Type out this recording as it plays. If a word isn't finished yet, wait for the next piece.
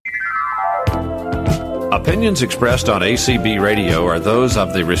Opinions expressed on ACB Radio are those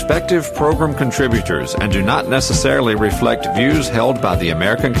of the respective program contributors and do not necessarily reflect views held by the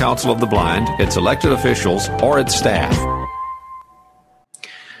American Council of the Blind, its elected officials, or its staff.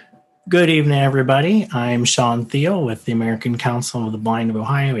 Good evening, everybody. I'm Sean Thiel with the American Council of the Blind of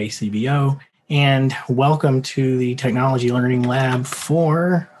Ohio, ACBO, and welcome to the Technology Learning Lab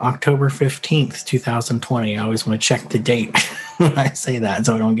for October 15th, 2020. I always want to check the date when I say that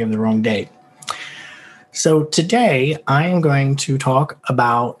so I don't give the wrong date. So today I am going to talk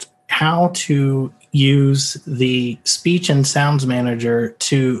about how to use the Speech and Sounds Manager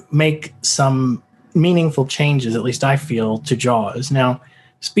to make some meaningful changes, at least I feel, to JAWS. Now,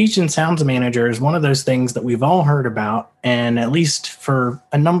 Speech and Sounds Manager is one of those things that we've all heard about, and at least for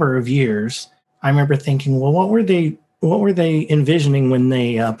a number of years, I remember thinking, well, what were they envisioning when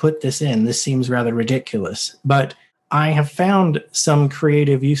they put this in? This seems rather ridiculous. But I have found some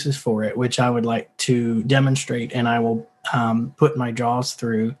creative uses for it, which I would like to demonstrate, and I will put my JAWS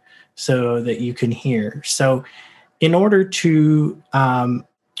through so that you can hear. So in order to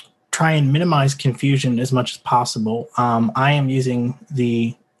try and minimize confusion as much as possible, I am using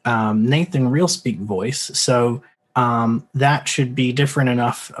the Nathan RealSpeak voice. So that should be different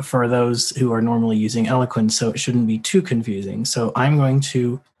enough for those who are normally using Eloquence, so it shouldn't be too confusing. So I'm going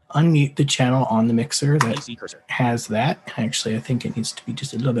to unmute the channel on the mixer that has that. Actually, I think it needs to be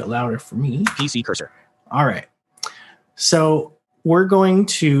just a little bit louder for me. PC cursor. All right. So we're going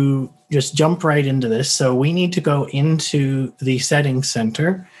to just jump right into this. So we need to go into the settings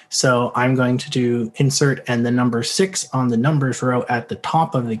center. So I'm going to do insert and the number 6 on the numbers row at the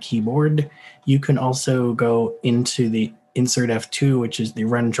top of the keyboard. You can also go into the insert F2, which is the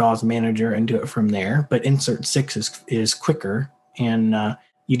run JAWS manager, and do it from there. But insert 6 is quicker, and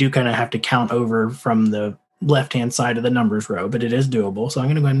you do kind of have to count over from the left-hand side of the numbers row, but it is doable. So I'm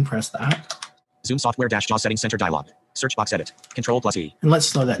going to go ahead and press that. Zoom software -JAWS settings center dialog. Search box edit. Control+E. And let's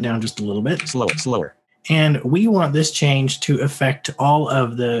slow that down just a little bit. Slower. And we want this change to affect all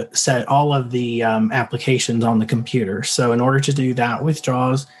of the applications on the computer. So in order to do that with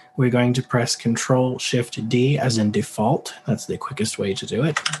JAWS, we're going to press Control-Shift-D as in default. That's the quickest way to do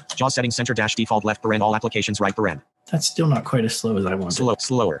it. JAWS settings center -default left paren all applications right paren. That's still not quite as slow as I wanted.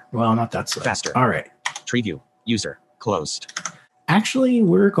 Slower. Well, not that slow. Faster. All right. Tree view. User. Closed. Actually,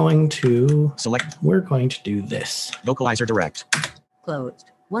 we're going to do this. Vocalizer direct.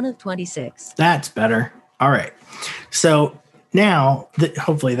 Closed. 1 of 26. That's better. All right. So now,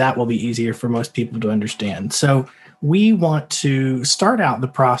 hopefully that will be easier for most people to understand. So we want to start out the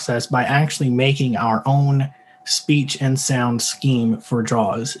process by actually making our own speech and sound scheme for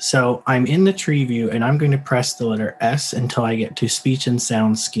JAWS. So I'm in the tree view, and I'm going to press the letter S until I get to speech and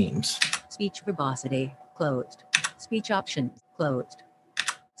sound schemes. Speech verbosity. Closed. Speech options. Closed.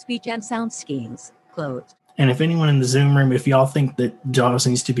 Speech and sound schemes. Closed. And if anyone in the Zoom room, if y'all think that JAWS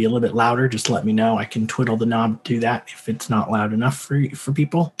needs to be a little bit louder, just let me know. I can twiddle the knob to do that if it's not loud enough for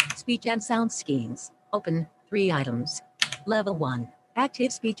people. Speech and sound schemes. Open. 3 items. Level 1.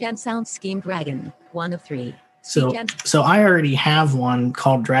 Active speech and sound scheme Dragon. 1 of 3. So I already have one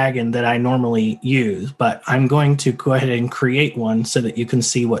called Dragon that I normally use, but I'm going to go ahead and create one so that you can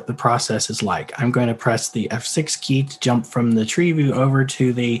see what the process is like. I'm going to press the F6 key to jump from the tree view over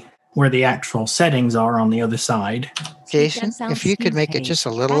to where the actual settings are on the other side. Jason, if you could make it just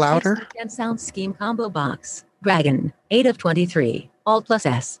a little louder. Speech and sound scheme combo box. Dragon. 8 of 23.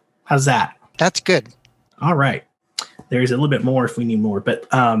 Alt+S. How's that? That's good. All right. There's a little bit more if we need more, but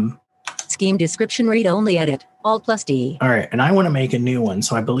scheme description read only edit. Alt+D. All right, and I want to make a new one,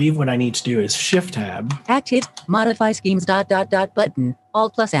 so I believe what I need to do is Shift-Tab. Active, modify schemes, ... button,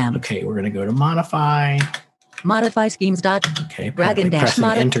 Alt+M. Okay, we're going to go to Modify. Modify schemes, ... Okay, Dragon dash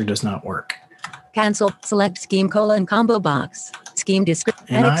pressing Enter does not work. Cancel, select scheme, combo box. Scheme description.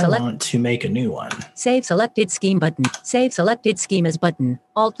 And I want to make a new one. Save selected scheme button. Save selected scheme as button,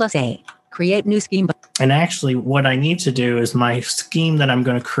 Alt+A. Create new scheme button. And actually, what I need to do is my scheme that I'm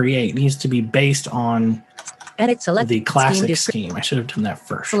going to create needs to be based on edit select the classic scheme. I should have done that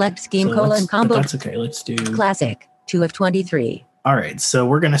first. Select scheme combo. That's okay. Let's do classic. 2 of 23. All right. So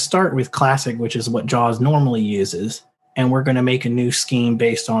we're going to start with classic, which is what JAWS normally uses, and we're going to make a new scheme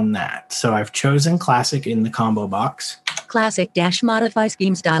based on that. So I've chosen classic in the combo box. Classic - modify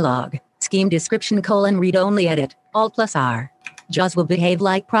schemes dialog. Scheme description : read only edit. Alt+R. JAWS will behave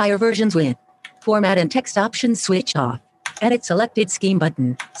like prior versions with format and text options switched off. Edit selected scheme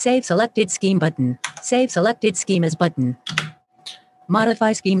button. Save selected scheme button. Save selected scheme as button.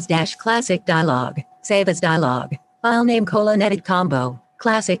 Modify schemes - classic dialog. Save as dialog. File name : edit combo.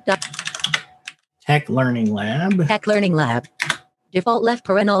 Classic. Tech Learning Lab. Tech Learning Lab. Default left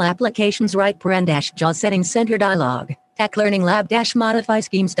parental applications right paren dash JAWS settings center dialog. Tech Learning Lab dash modify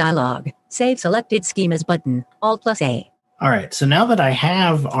schemes dialog. Save selected scheme as button. Alt plus A. All right, so now that I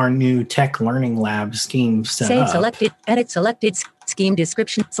have our new Tech Learning Lab scheme set Save up, selected, edit selected scheme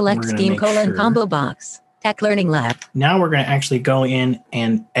description, select We're gonna scheme make colon sure- combo box. Tech Learning Lab. now we're going to actually go in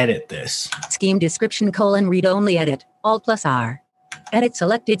and edit this. Scheme description colon read only edit. Alt plus R. Edit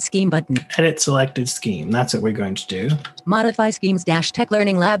selected scheme button. Edit selected scheme. That's what we're going to do. Modify schemes dash Tech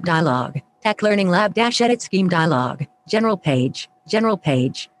Learning Lab dialog. Tech Learning Lab dash edit scheme dialog. General page. General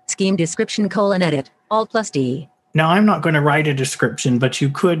page. Scheme description colon edit. Alt plus D. Now, I'm not going to write a description, but you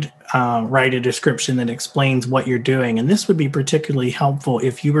could write a description that explains what you're doing. And this would be particularly helpful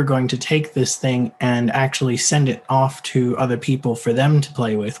if you were going to take this thing and actually send it off to other people for them to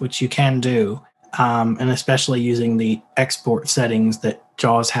play with, which you can do. And especially using the export settings that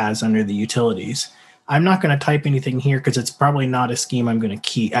JAWS has under the utilities. I'm not going to type anything here because it's probably not a scheme I'm going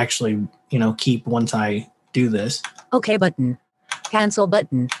to keep once I do this. OK button. Cancel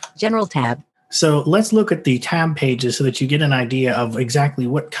button. General tab. So let's look at the tab pages so that you get an idea of exactly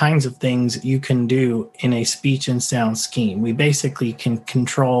what kinds of things you can do in a speech and sound scheme. We basically can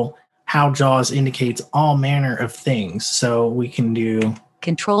control how JAWS indicates all manner of things. So we can do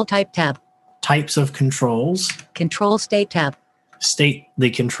Control type tab. types of controls, Control state tab. the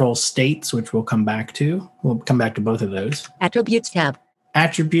control states, which we'll come back to. We'll come back to both of those. Attributes tab.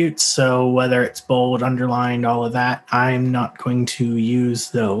 Attributes, so whether it's bold, underlined, all of that, I'm not going to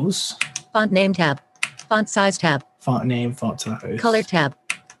use those. Font name tab. Font size tab. Font name, font size. Color tab.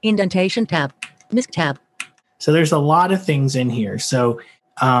 Indentation tab. MISC tab. So there's a lot of things in here. So,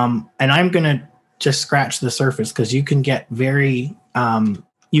 and I'm going to just scratch the surface because you can get pretty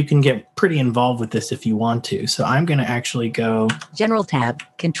involved with this if you want to. So I'm going to actually go General tab.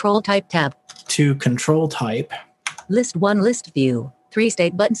 Control type tab. to control type. List 1 list view. 3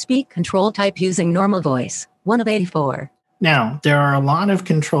 state button speak control type using normal voice. 1 of 84. Now, there are a lot of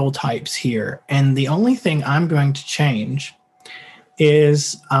control types here. And the only thing I'm going to change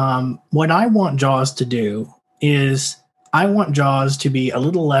is what I want JAWS to do is I want JAWS to be a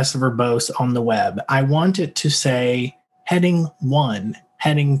little less verbose on the web. I want it to say heading 1,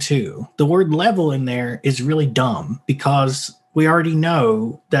 heading 2. The word level in there is really dumb because we already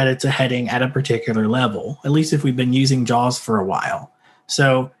know that it's a heading at a particular level, at least if we've been using JAWS for a while.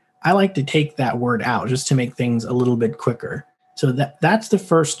 So I like to take that word out just to make things a little bit quicker. So that's the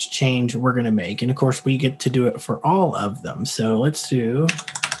first change we're going to make. And of course, we get to do it for all of them. So let's do...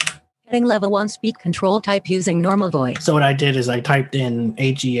 Heading level 1 speak control type using normal voice. So what I did is I typed in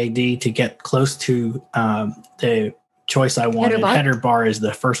HEAD to get close to the choice I wanted. Header bar is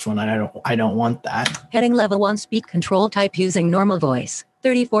the first one. I don't want that. Heading level 1 speak control type using normal voice.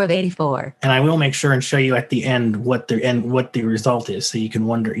 34 of 84. And I will make sure and show you at the end what the result is, so you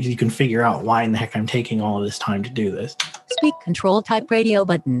can figure out why in the heck I'm taking all of this time to do this. Speak control type radio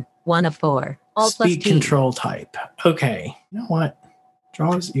button. 1 of 4. Alt plus Speak T. control type. Okay. You know what?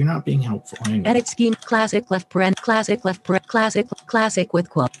 JAWS, you're not being helpful. Anyway. Edit scheme classic left paren classic with quote classic.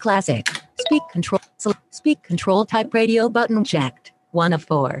 Speak control type radio button checked. 1 of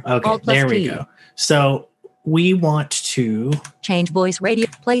 4. Okay, Alt plus there we T. go. So we want to Change voice radio.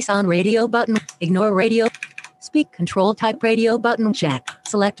 Place on radio button. Ignore radio. Speak control type radio button check.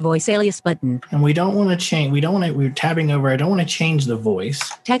 Select voice alias button. and we don't want to change. We're tabbing over. I don't want to change the voice,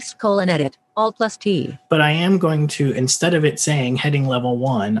 Text colon edit. Alt plus T. but I am going to, instead of it saying heading level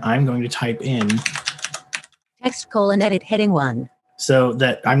 1, I'm going to type in Text colon edit heading 1. so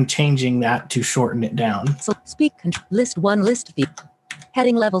that I'm changing that to shorten it down. So list 1 list view.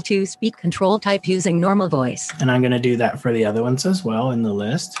 Heading level 2 speak control type using normal voice. And I'm going to do that for the other ones as well in the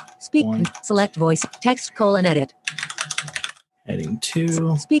list. Select voice. Text colon edit. Heading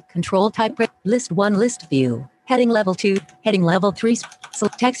 2. Speak control type list 1 list view. Heading level 2. Heading level 3.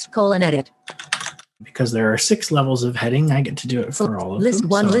 Text colon edit. Because there are 6 levels of heading, I get to do it for all of list them.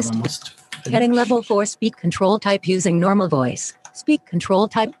 1 so list. I'm almost finished. Heading level 4 speak control type using normal voice. Speak control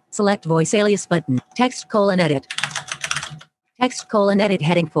type. Select voice alias button. Text colon edit. Text colon edit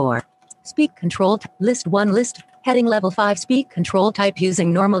heading 4. Speak control list 1 list. Heading level 5 speak control type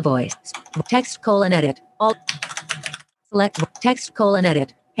using normal voice. Text colon edit. Alt. Select text colon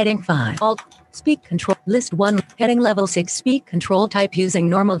edit. Heading 5. Alt. Speak control list 1. Heading level 6 speak control type using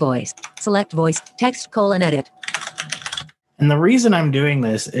normal voice. Select voice. Text colon edit. And the reason I'm doing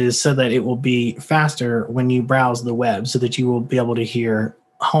this is so that it will be faster when you browse the web, so that you will be able to hear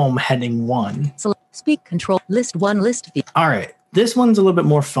home heading 1. Speak control list 1 list view. All right, this one's a little bit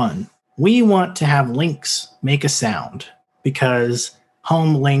more fun. We want to have links make a sound because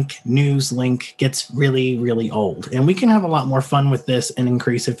home link, news link gets really, really old. And we can have a lot more fun with this and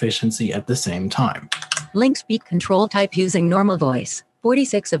increase efficiency at the same time. Link speak control type using normal voice.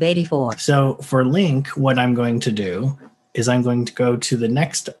 46 of 84. So for link, what I'm going to do is I'm going to go to the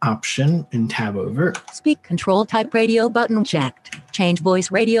next option and tab over. Speak control type radio button checked. Change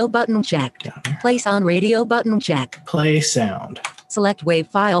voice radio button checked. Play sound radio button checked. Play sound. Select wave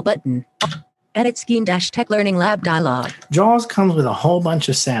file button. Edit scheme Tech Learning Lab dialog. JAWS comes with a whole bunch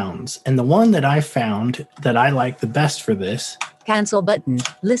of sounds, and the one that I found that I like the best for this Cancel button.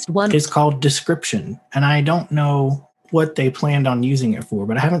 List 1 is called description, and I don't know what they planned on using it for,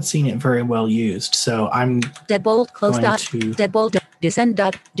 but I haven't seen it very well used. So I'm deadbolt close going dot to, deadbolt descend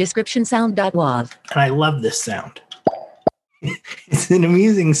dot description sound dot wav. and I love this sound. It's an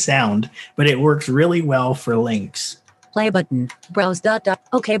amusing sound, but it works really well for links. Play button. Browse dot dot.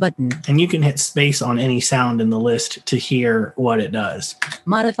 OK button. And you can hit space on any sound in the list to hear what it does.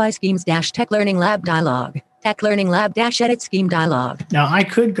 Modify schemes Tech Learning Lab dialog. Tech Learning Lab edit scheme dialog. Now, I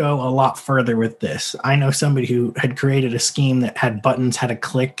could go a lot further with this. I know somebody who had created a scheme that had buttons, had a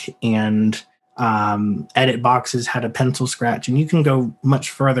click, and edit boxes, had a pencil scratch. And you can go much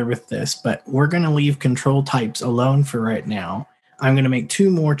further with this, but we're going to leave control types alone for right now. I'm going to make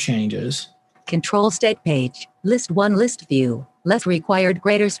 2 more changes. Control state page. List 1 list view. Less required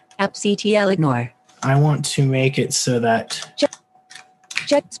graders. AppCTL ignore. I want to make it so that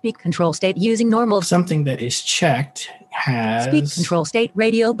Check speak control state using normal. something that is checked has Speak control state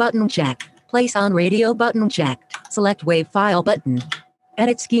radio button checked. Place on radio button checked. Select wave file button.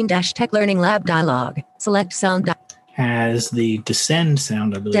 Edit scheme Tech Learning Lab dialog. Select sound. has the descend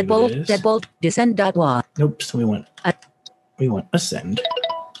sound, I believe it Deadbolt is. deadbolt descend dot wav. Nope, so we want ascend.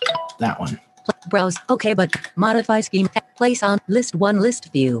 That one. Browse. OK but modify scheme. Place on list 1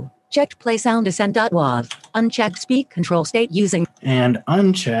 list view. Checked play sound descend dot wav. Unchecked speak control state using And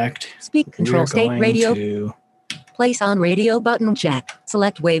unchecked, speak control we're state going radio. to Place on radio button check.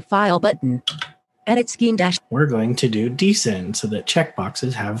 Select wave file button. Edit scheme we're going to do descend so that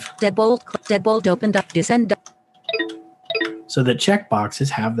checkboxes have deadbolt open dot descend. checkboxes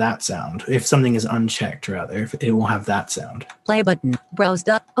have that sound. If something is unchecked, rather, it will have that sound. Play button. Browse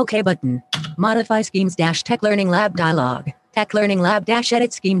dot. OK button. Modify schemes Tech Learning Lab dialog. Tech Learning Lab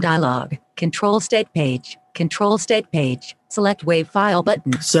edit scheme dialog. Control state page. Control state page. Select wave file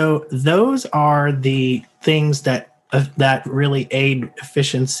button. So those are the things that really aid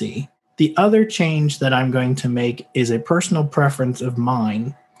efficiency. The other change that I'm going to make is a personal preference of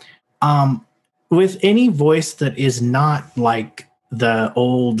mine. With any voice that is not like the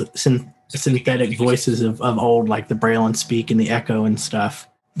old synthetic voices of old, like the Braille and Speak and the Echo and stuff,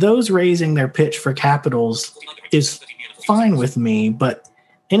 those raising their pitch for capitals is fine with me, but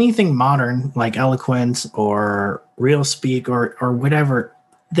anything modern like Eloquence or Real Speak or whatever,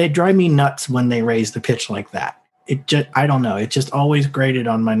 they drive me nuts when they raise the pitch like that. I don't know. It just always grated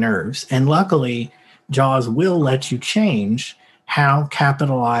on my nerves. And luckily, JAWS will let you change how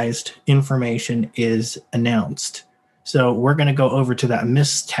capitalized information is announced. So we're going to go over to that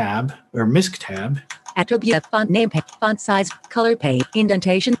MISC tab. Attribute font name page, font size, color page,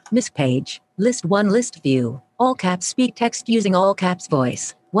 indentation, MISC page, list 1 list view, all caps speak text using all caps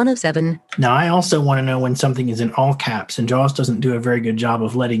voice. 1 of 7. Now, I also want to know when something is in all caps, and JAWS doesn't do a very good job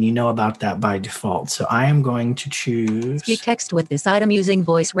of letting you know about that by default. So I am going to choose Speak text with this item using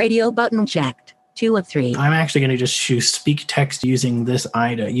voice radio button checked. 2 of 3. I'm actually going to just choose speak text using this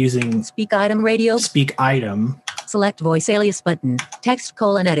item, using Speak item radio. speak item. Select voice alias button. Text :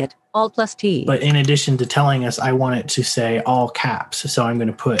 edit. Alt plus T. But in addition to telling us, I want it to say all caps. So I'm going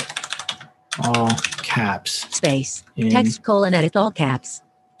to put all caps Space. in- Text : edit all caps.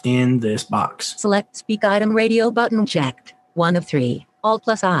 in this box. Select speak item radio button checked. 1 of 3. Alt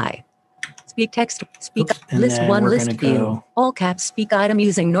plus I. Speak text. Speak Oops, and list then 1 we're list gonna view. go- All caps speak item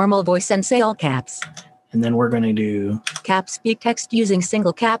using normal voice and say all caps. And then we're going to do Cap speak text using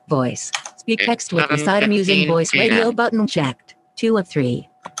single cap voice. Speak text with this item using voice radio button checked. 2 of 3.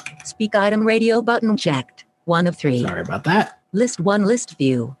 Speak item radio button checked. 1 of 3. sorry about that. List 1 list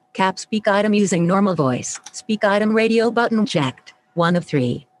view. Cap speak item using normal voice. Speak item radio button checked. 1 of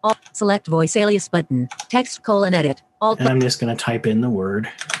 3. Alt select voice alias button. Text : edit. Alt And I'm just going to type in the word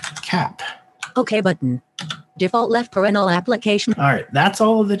cap. OK button. Default left parental application. All right, that's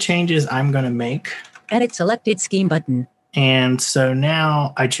all of the changes I'm going to make. Edit selected scheme button. And so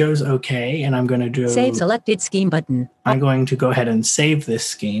now I chose OK, and I'm going to do. Save selected scheme button. I'm going to go ahead and save this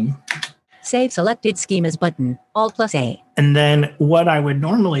scheme. Save selected scheme as button. Alt plus A. And then what I would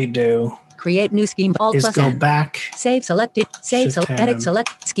normally do Create new scheme. Alt is plus go N. back. Save selected. Save Shift edit tab.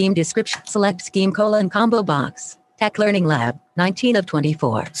 select scheme description. Select scheme : combo box. Tech Learning Lab, 19 of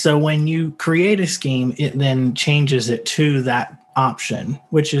 24. So when you create a scheme, it then changes it to that option,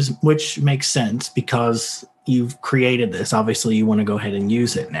 which makes sense because you've created this. Obviously, you want to go ahead and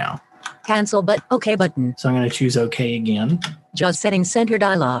use it now. Cancel but OK button. So I'm going to choose OK again. JAWS Settings Center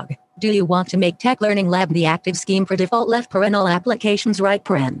dialog. Do you want to make Tech Learning Lab the active scheme for default left paren all applications right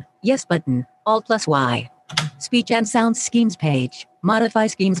paren? Yes button. Alt+Y. Speech and sound schemes page. Modify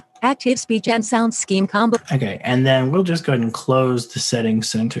schemes. Active speech and sound scheme combo. Okay, and then we'll just go ahead and close the Settings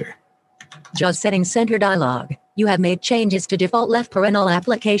Center. JAWS Settings Center dialog. You have made changes to default left paren all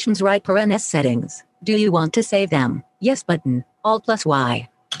applications right paren S settings. Do you want to save them? Yes button. Alt+Y.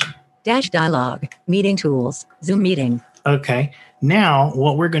 Dash dialog. Meeting tools. Zoom meeting. Okay, now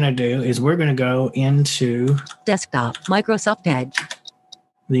what we're going to do is we're going to go into Desktop. Microsoft Edge.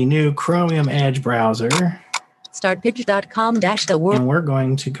 the new Chromium Edge browser, Startpage.com-the world. and we're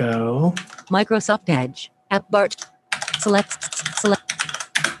going to go Microsoft Edge. App bar.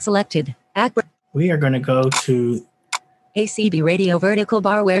 Selected. we are going to go to ACB Radio vertical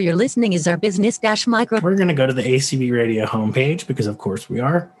bar where you're listening is our business dash micro. we're going to go to the ACB Radio homepage because of course we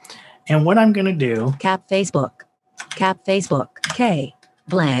are. And what I'm going to do, Cap Facebook. K.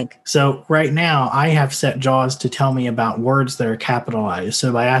 Blank. so right now I have set JAWS to tell me about words that are capitalized.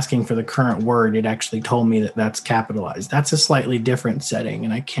 So by asking for the current word, it actually told me that that's capitalized. That's a slightly different setting,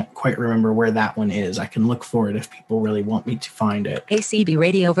 and I can't quite remember where that one is. I can look for it if people really want me to find it. ACB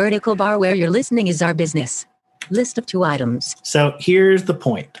Radio vertical bar where you're listening is our business. List of 2 items. So here's the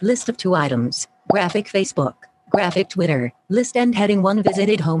point. List of 2 items. Graphic Facebook. Graphic Twitter. List and heading 1.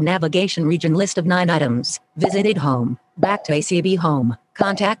 Visited home navigation region. List of 9 items. Visited home. Back to ACB home.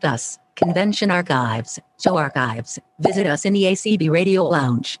 Contact us. Convention archives. Show archives. Visit us in the ACB Radio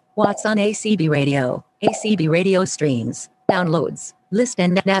Lounge. What's on ACB Radio? ACB Radio streams. Downloads. List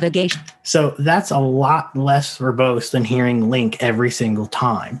and navigation. So that's a lot less verbose than hearing link every single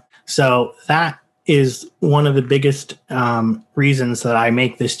time. So that is one of the biggest reasons that I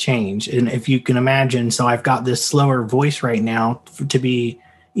make this change. And if you can imagine, so I've got this slower voice right now to be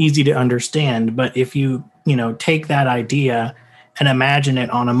easy to understand. But if you take that idea and imagine it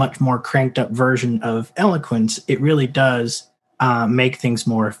on a much more cranked up version of Eloquence, it really does make things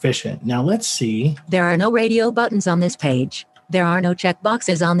more efficient. Now let's see. There are no radio buttons on this page. There are no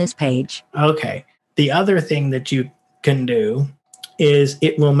checkboxes on this page. Okay. The other thing that you can do is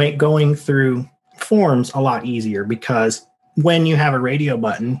it will make going through forms a lot easier, because when you have a radio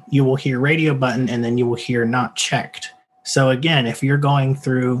button, you will hear radio button and then you will hear not checked. So again, if you're going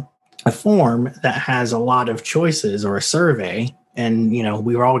through a form that has a lot of choices or a survey, and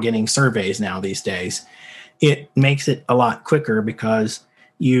we're all getting surveys now these days, it makes it a lot quicker because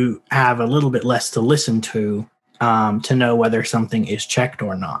you have a little bit less to listen to know whether something is checked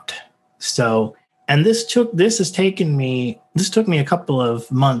or not. So, and this took me a couple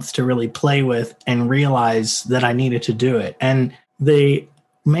of months to really play with and realize that I needed to do it. And the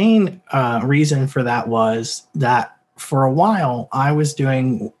main reason for that was that for a while I was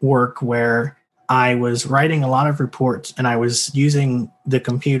doing work where I was writing a lot of reports and I was using the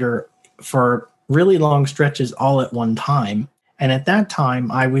computer for really long stretches all at one time. And at that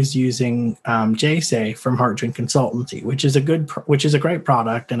time, I was using JSay from Hartgen Consultancy, which is a great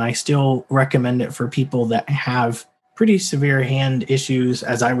product, and I still recommend it for people that have pretty severe hand issues.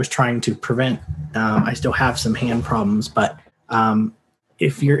 As I was trying to prevent, I still have some hand problems, but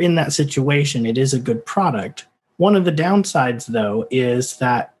if you're in that situation, it is a good product. One of the downsides, though, is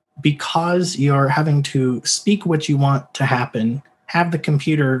that because you're having to speak what you want to happen, have the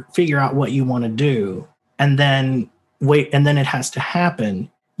computer figure out what you want to do, and then wait, and then it has to happen,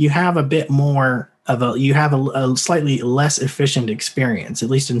 you have a bit more of a slightly less efficient experience,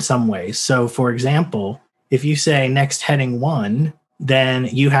 at least in some ways. So for example, if you say next heading 1, then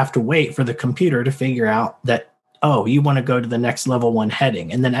you have to wait for the computer to figure out that, oh, you want to go to the next level 1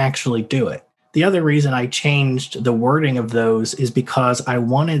 heading, and then actually do it. The other reason I changed the wording of those is because I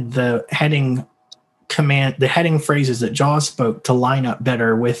wanted the heading phrases that JAWS spoke to line up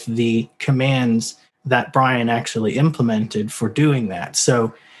better with the commands that Brian actually implemented for doing that.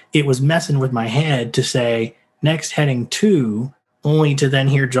 So it was messing with my head to say next heading 2, only to then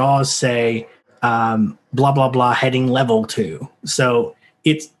hear JAWS say blah, blah, blah, heading level 2. So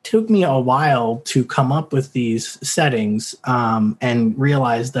it took me a while to come up with these settings and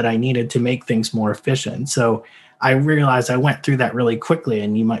realize that I needed to make things more efficient. So I realized I went through that really quickly,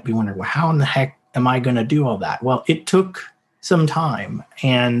 and you might be wondering, well, how in the heck am I going to do all that? Well, it took some time,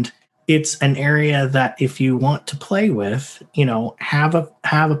 and it's an area that if you want to play with, have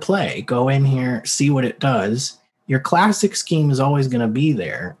a play, go in here, see what it does. your classic scheme is always going to be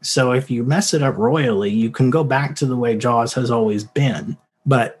there. So if you mess it up royally, you can go back to the way JAWS has always been.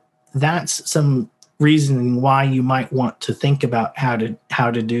 But that's some reasoning why you might want to think about how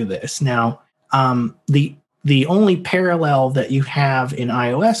to do this. Now, the only parallel that you have in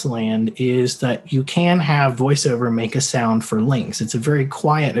iOS land is that you can have VoiceOver make a sound for links. It's a very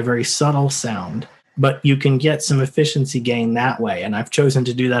quiet, a very subtle sound, but you can get some efficiency gain that way. And I've chosen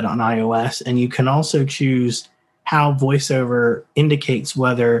to do that on iOS. And you can also choose how VoiceOver indicates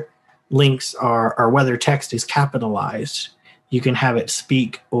whether links are, or whether text is capitalized. You can have it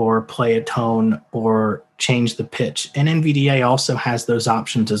speak or play a tone or change the pitch. And NVDA also has those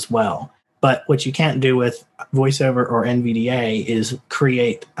options as well. But what you can't do with VoiceOver or NVDA is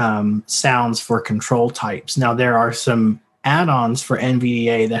create sounds for control types. Now, there are some add-ons for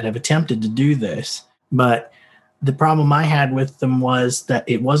NVDA that have attempted to do this, but the problem I had with them was that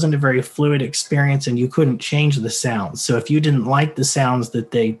it wasn't a very fluid experience and you couldn't change the sounds. So if you didn't like the sounds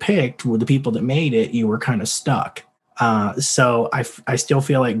that they picked with the people that made it, you were kind of stuck. So I still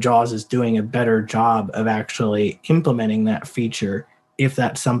feel like JAWS is doing a better job of actually implementing that feature if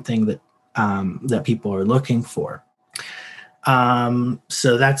that's something that people are looking for.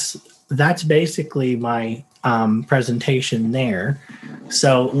 So that's basically my presentation there.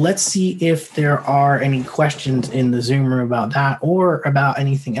 So let's see if there are any questions in the Zoom room about that or about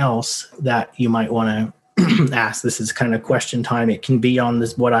anything else that you might want to ask. This is kind of question time. It can be on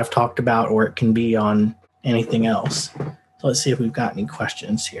this, what I've talked about, or it can be on anything else. So let's see if we've got any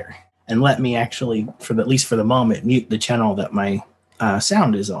questions here. And let me actually, at least for the moment, mute the channel that my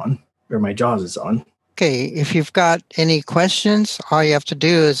sound is on, or my JAWS is on. Okay, if you've got any questions, all you have to do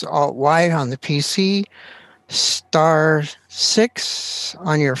is Alt-Y on the PC, *6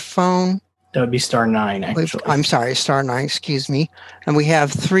 on your phone. That would be *9, actually. I'm sorry, *9, excuse me. And we have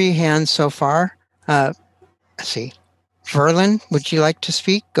 3 hands so far. Let's see. Verlin, would you like to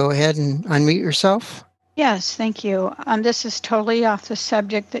speak? Go ahead and unmute yourself. Yes, thank you. This is totally off the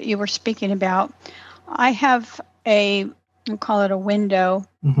subject that you were speaking about. I have I'll call it a window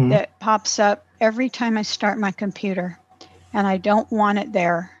that pops up every time I start my computer, and I don't want it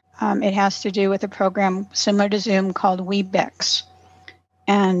there. It has to do with a program similar to Zoom called Webex,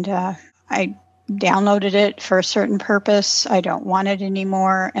 and I downloaded it for a certain purpose. I don't want it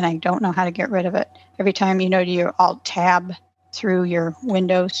anymore, and I don't know how to get rid of it. Every time do your Alt-Tab through your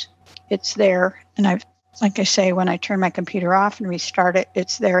Windows, it's there, and like I say, when I turn my computer off and restart it,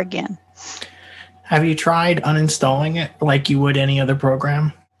 it's there again. Have you tried uninstalling it like you would any other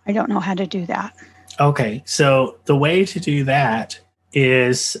program? I don't know how to do that. Okay, so the way to do that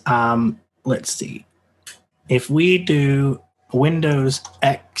is, let's see. If we do Windows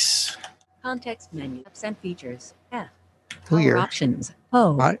X. Context menu, apps and features, F. Weird. Power options,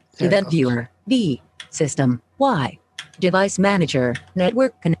 O. What? Event viewer, V. System, Y. Device manager,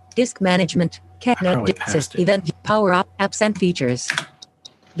 network, disk management, event, power up, apps and features.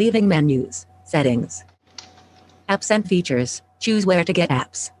 Leaving menus. Settings. Apps and features. Choose where to get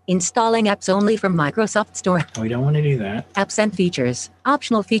apps. Installing apps only from Microsoft Store. We don't want to do that. Apps and features.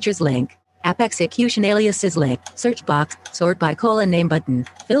 Optional features link. App execution aliases link. Search box. Sort by : name button.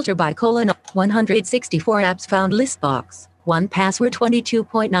 Filter by : 164 apps found list box. 1 password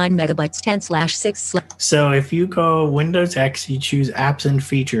 22.9 megabytes 10/6. So if you go Windows X, you choose apps and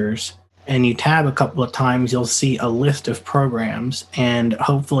features, and you tab a couple of times, you'll see a list of programs, and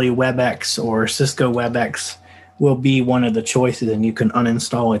hopefully WebEx or Cisco WebEx will be one of the choices, and you can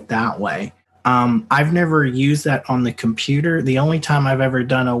uninstall it that way. I've never used that on the computer. The only time I've ever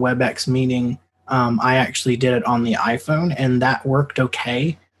done a WebEx meeting, I actually did it on the iPhone, and that worked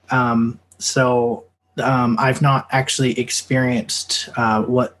okay. I've not actually experienced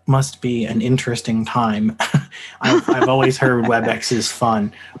what must be an interesting time. I've always heard WebEx is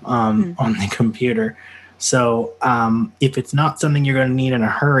fun on the computer. So if it's not something you're going to need in a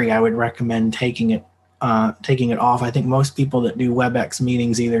hurry, I would recommend taking it off. I think most people that do WebEx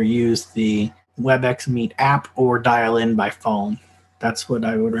meetings either use the WebEx Meet app or dial in by phone. That's what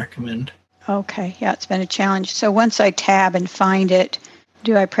I would recommend. Okay, yeah, it's been a challenge. So once I tab and find it,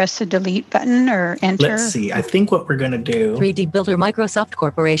 do I press the delete button or enter? Let's see. I think what we're going to do... 3D Builder Microsoft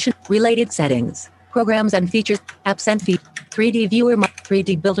Corporation. Related settings. Programs and features. Apps and features. 3D Viewer.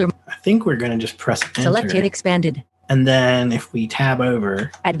 3D Builder. I think we're going to just press enter. Selected expanded. And then if we tab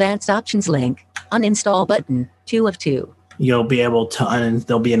over... Advanced options link. Uninstall button. 2 of 2. You'll be able to...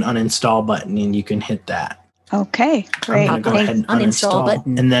 There'll be an uninstall button and you can hit that. Okay, great. I'm going to go ahead and uninstall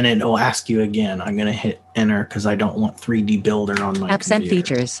button. And then it'll ask you again. I'm going to hit enter because I don't want 3D Builder on my apps computer. And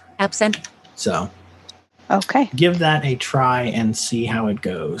features. Apps and... So okay, give that a try and see how it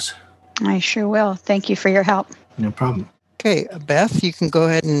goes. I sure will. Thank you for your help. No problem. Okay, Beth, you can go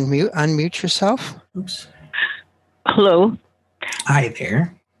ahead and unmute yourself. Oops. Hello. Hi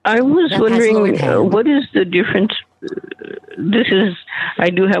there. I was wondering, what is the difference? I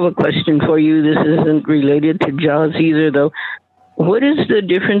do have a question for you. This isn't related to JAWS either, though. What is the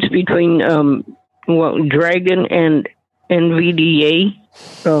difference between Dragon and NVDA?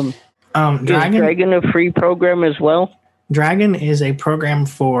 Is Dragon a free program as well? Dragon is a program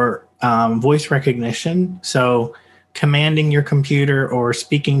for voice recognition. So commanding your computer or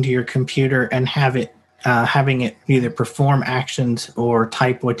speaking to your computer and having it either perform actions or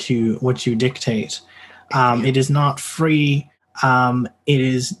type what you dictate. It is not free. It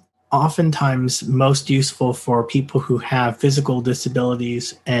is oftentimes most useful for people who have physical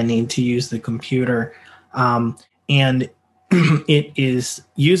disabilities and need to use the computer. And it is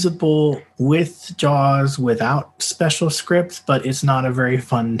usable with JAWS without special scripts, but it's not a very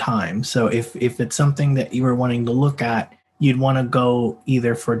fun time. So if it's something that you were wanting to look at, you'd want to go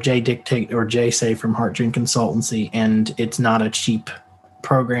either for JDictate or JSay from HeartGen Consultancy, and it's not a cheap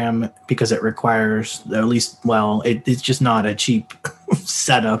program because it requires it's just not a cheap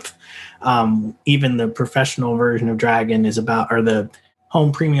setup. Even the professional version of Dragon is or the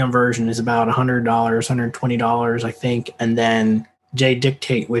home premium version is about $100, $120, I think. And then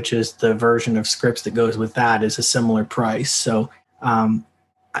JDictate, which is the version of scripts that goes with that, is a similar price. So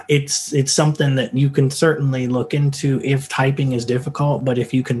it's something that you can certainly look into if typing is difficult. But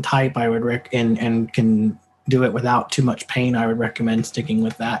if you can type, I would and can do it without too much pain, I would recommend sticking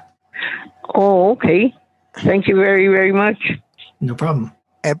with that. Oh, okay. Thank you very, very much. No problem.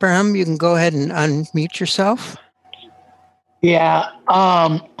 Abraham, you can go ahead and unmute yourself. Yeah.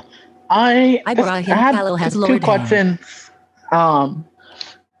 I have two questions. The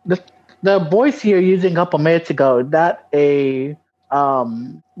voice you're using a couple minutes ago, is that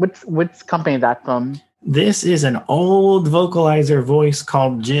which company is that from? This is an old vocalizer voice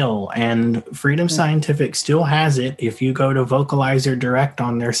called Jill, and Freedom Scientific still has it. If you go to Vocalizer Direct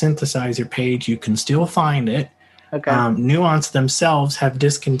on their synthesizer page, you can still find it. Okay. Nuance themselves have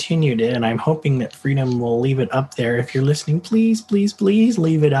discontinued it, and I'm hoping that Freedom will leave it up there. If you're listening, please, please, please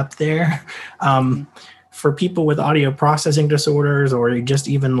leave it up there. For people with audio processing disorders, or just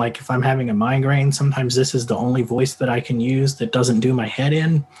even like if I'm having a migraine, sometimes this is the only voice that I can use that doesn't do my head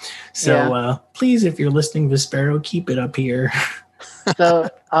in. So please, if you're listening, Vispero, keep it up here. So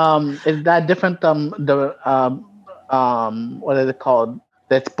is that different from what is it called?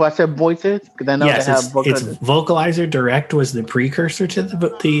 The expressive voices? Because I know yes, they have it's Vocalizer Direct was the precursor to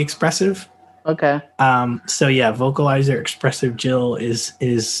the expressive. Okay. So yeah, Vocalizer Expressive Jill is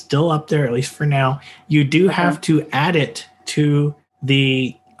still up there, at least for now. You do have to add it to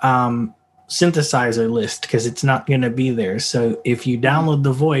the synthesizer list because it's not going to be there. So if you download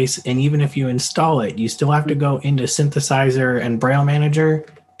the voice and even if you install it, you still have to go into Synthesizer and Braille Manager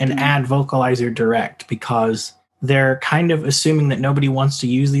and add Vocalizer Direct because they're kind of assuming that nobody wants to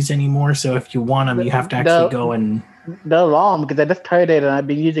use these anymore. So if you want them, you have to actually go and... They're wrong because I just tried it and I've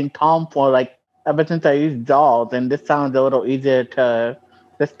been using Tom for ever since I used JAWS, and this sounds a little easier to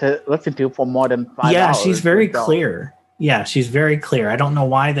listen to for more than 5 hours. Yeah, she's very clear. Yeah, she's very clear. I don't know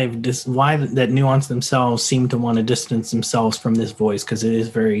why why that Nuance themselves seem to want to distance themselves from this voice because it is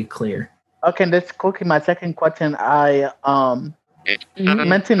very clear. Okay, and just quickly, my second question. I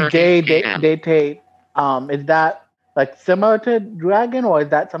mentioned JDictate. Is that similar to Dragon, or is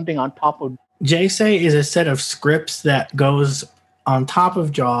that something on top of? JSay is a set of scripts that goes on top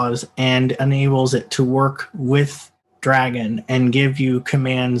of JAWS and enables it to work with Dragon and give you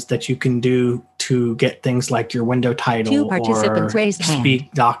commands that you can do to get things like your window title or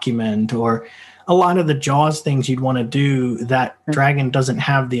speak document or a lot of the JAWS things you'd want to do that Dragon doesn't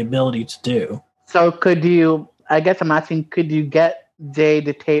have the ability to do. So could you, I guess I'm asking, could you get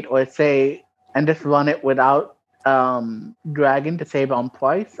JDictate or say and just run it without Dragon to save on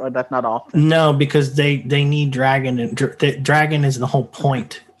price, or that's not often? No, because they need Dragon, and Dragon is the whole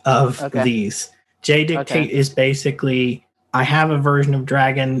point of these. JDictate is basically, I have a version of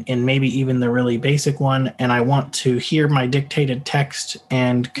Dragon and maybe even the really basic one, and I want to hear my dictated text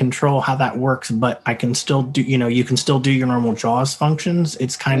and control how that works, but I can still do, you can still do your normal JAWS functions.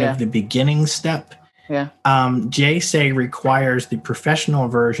 It's kind of the beginning step. Yeah. JSay requires the professional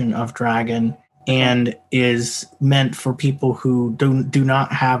version of Dragon and is meant for people who do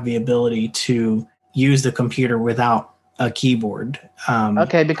not have the ability to use the computer without a keyboard. Because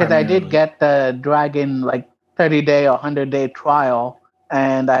primarily. I did get the Dragon 30-day or 100-day trial,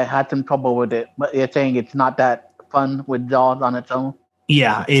 and I had some trouble with it. But you're saying it's not that fun with JAWS on its own?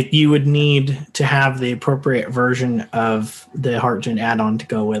 Yeah, you would need to have the appropriate version of the HeartGen add-on to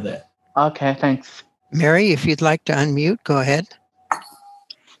go with it. Okay, thanks. Mary, if you'd like to unmute, go ahead.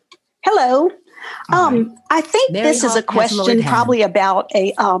 Hello. I think Mary this is a Hawk has lowered question hand. probably about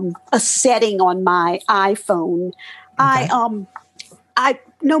a setting on my iPhone. Okay. I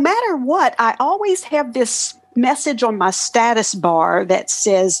no matter what, I always have this message on my status bar that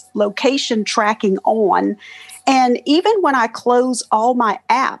says location tracking on. And even when I close all my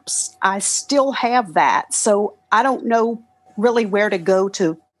apps, I still have that. So I don't know really where to go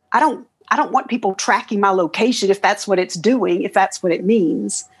to. I don't want people tracking my location if that's what it's doing, if that's what it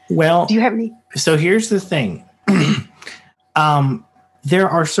means. Well, Do you have any? so here's the thing. There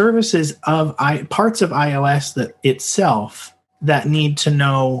are services of parts of iOS that itself that need to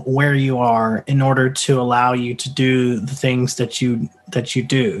know where you are in order to allow you to do the things that you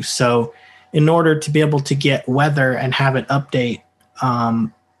do. So in order to be able to get weather and have it update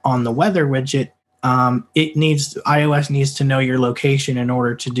on the weather widget, iOS needs to know your location in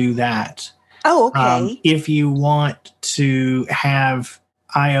order to do that. Oh, okay. If you want to have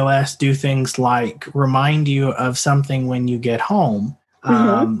iOS do things like remind you of something when you get home,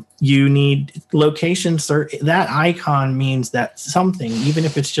 you need location search. That icon means that something, even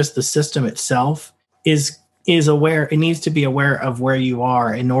if it's just the system itself, is aware. It needs to be aware of where you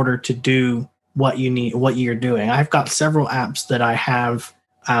are in order to do what you need, what you're doing. I've got several apps that I have.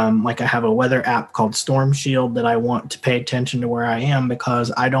 Like I have a weather app called Storm Shield that I want to pay attention to where I am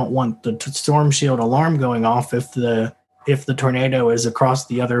because I don't want the Storm Shield alarm going off if the tornado is across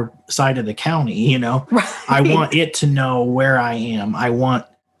the other side of the county. Right. I want it to know where I am. I want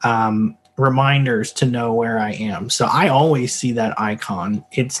reminders to know where I am. So I always see that icon.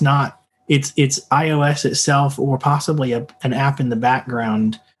 It's iOS itself or possibly an app in the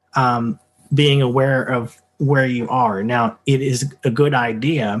background being aware of where you are. Now, it is a good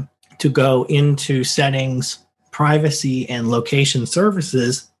idea to go into settings, privacy, and location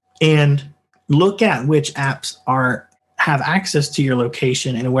services and look at which apps have access to your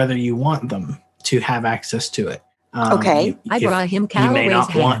location and whether you want them to have access to it. Okay. Ibrahim You may Cal not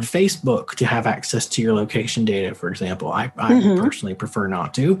raised want hand. Facebook to have access to your location data, for example. I personally prefer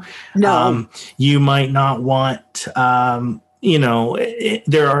not to. No. You might not want, there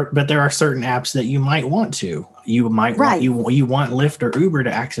are certain apps that you might want to. You might Right. want, you want Lyft or Uber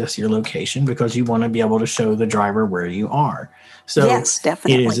to access your location because you want to be able to show the driver where you are. So Yes,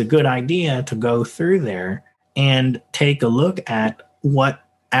 definitely. it is a good idea to go through there and take a look at what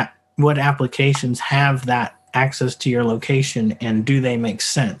applications have that access to your location and do they make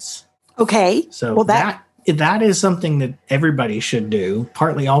sense. Okay. So Well, that is something that everybody should do,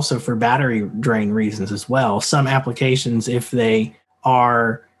 partly also for battery drain reasons as well. Some applications, if they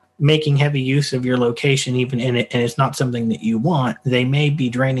are making heavy use of your location, even in it, and it's not something that you want, they may be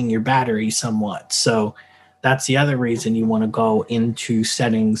draining your battery somewhat. So that's the other reason you want to go into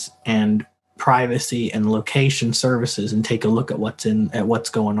settings and privacy and location services and take a look at what's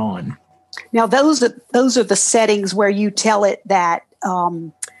going on. Now, those are the settings where you tell it that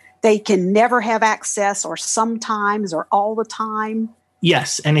they can never have access, or sometimes, or all the time.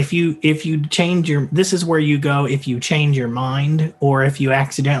 Yes, and if you change this is where you go if you change your mind, or if you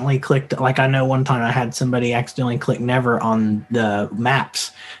accidentally clicked, like I know one time I had somebody accidentally click never on the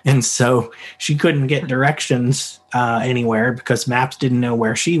maps, and so she couldn't get directions anywhere because maps didn't know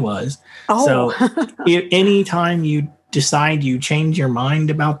where she was. Oh. So anytime you decide you change your mind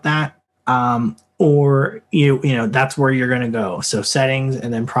about that, or that's where you're going to go. So settings,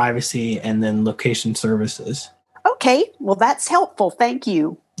 and then privacy, and then location services. Okay. Well, that's helpful. Thank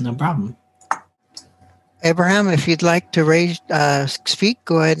you. No problem. Abraham, if you'd like to speak,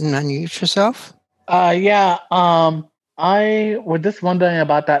 go ahead and unmute yourself. Yeah. I was just wondering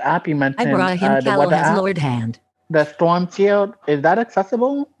about that app you mentioned. Ibrahim Cal weather has app, lowered hand. the Storm Shield. Is that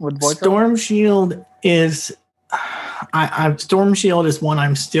accessible with voice? Storm Shield is Storm Shield is one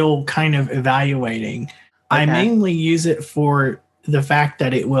I'm still kind of evaluating. Okay. I mainly use it for the fact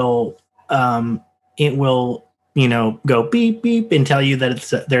that it will go beep beep and tell you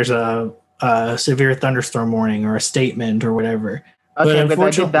that there's a severe thunderstorm warning or a statement or whatever. Okay, but I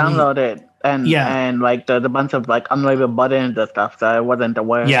did download it and like there's a bunch of like unlabeled buttons and stuff, so I wasn't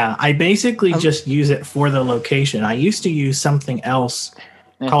aware. Yeah, I basically just use it for the location. I used to use something else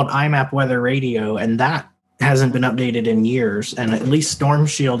called IMAP Weather Radio, and that hasn't been updated in years. And at least Storm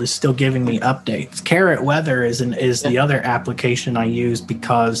Shield is still giving me updates. Carrot Weather is the other application I use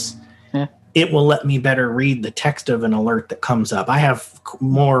because it will let me better read the text of an alert that comes up. I have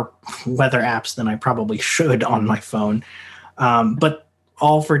more weather apps than I probably should on my phone, but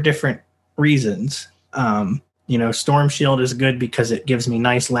all for different reasons. Storm Shield is good because it gives me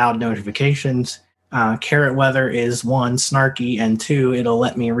nice loud notifications. Carrot Weather is 1, snarky, and 2, it'll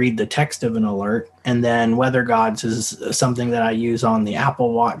let me read the text of an alert. And then Weather Gods is something that I use on the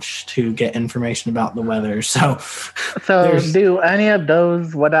Apple Watch to get information about the weather. So do any of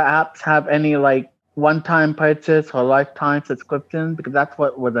those weather apps have any like one-time purchase or lifetime subscription? Because that's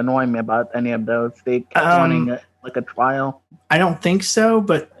what was annoying me about any of those. They kept wanting like a trial. I don't think so,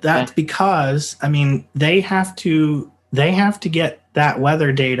 but that's because they have to get that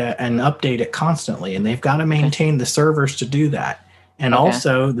weather data and update it constantly, and they've got to maintain the servers to do that. And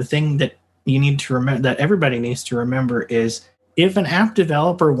also the thing that you need to remember, that everybody needs to remember, is if an app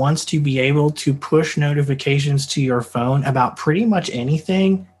developer wants to be able to push notifications to your phone about pretty much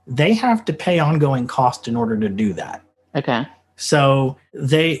anything, they have to pay ongoing cost in order to do that. Okay. So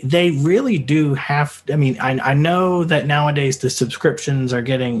they really do have. I know that nowadays the subscriptions are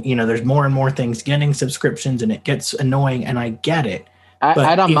getting, there's more and more things getting subscriptions, and it gets annoying, and I get it.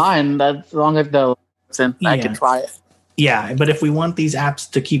 I don't mind as long as I can try it. Yeah, but if we want these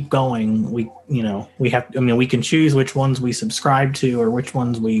apps to keep going, we have. We can choose which ones we subscribe to or which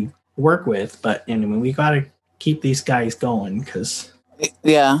ones we work with, but we got to keep these guys going because.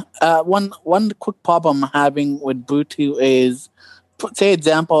 Yeah. One quick problem I'm having with Bluetooth is, say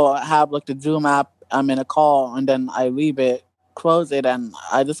example, I have like the Zoom app, I'm in a call, and then I leave it, close it, and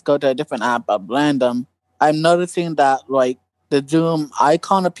I just go to a different app at random. I'm noticing that like the Zoom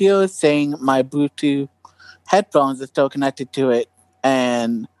icon appears saying my Bluetooth headphones is still connected to it,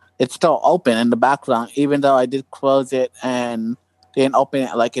 and it's still open in the background, even though I did close it and didn't open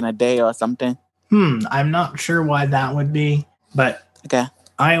it like in a day or something. I'm not sure why that would be, but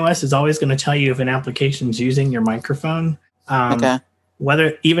iOS is always going to tell you if an application's using your microphone.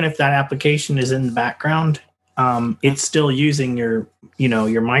 Whether even if that application is in the background, it's still using your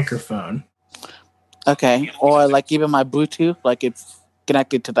microphone. Okay, or like even my Bluetooth, like it's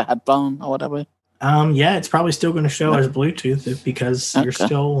connected to the headphone or whatever. It's probably still going to show as Bluetooth because you're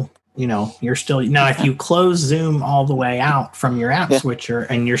still now. If you close Zoom all the way out from your app switcher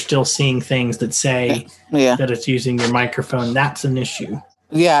and you're still seeing things that say that it's using your microphone, that's an issue.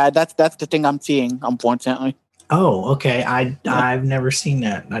 Yeah, that's the thing I'm seeing, unfortunately. Oh, okay. I've never seen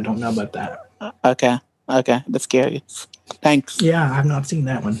that. I don't know about that. Okay, that's scary. Thanks. Yeah, I've not seen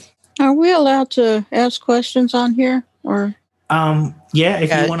that one. Are we allowed to ask questions on here, or? If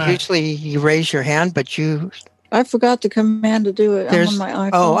you want to. Usually, you raise your hand, but I forgot the command to do it. I'm on my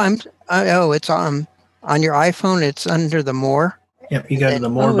iPhone. It's on your iPhone. It's under the More. Yep, you go to the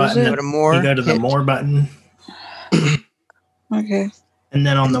More button. Go to More. You go to the More button. Okay. And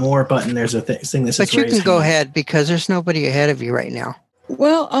then on the More button, there's a thing that says. But you can go ahead because there's nobody ahead of you right now.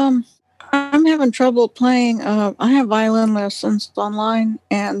 Well, I'm having trouble playing. I have violin lessons online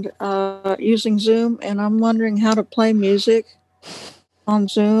and using Zoom, and I'm wondering how to play music on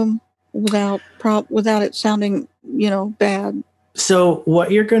Zoom without it sounding, bad. So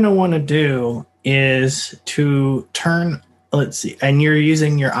what you're going to want to do is to turn. Let's see, and you're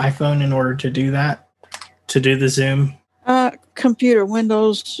using your iPhone in order to do that, to do the Zoom. Computer,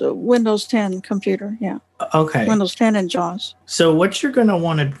 Windows 10 computer, yeah. Okay. Windows 10 and JAWS. So what you're going to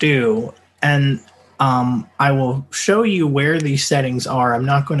want to do, and I will show you where these settings are. I'm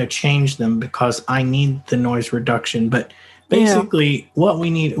not going to change them because I need the noise reduction. But basically, what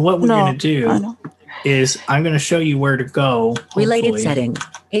we're going to do is I'm going to show you where to go. Related settings,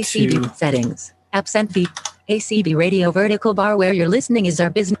 ACB settings, apps and feed, ACB radio vertical bar where you're listening is our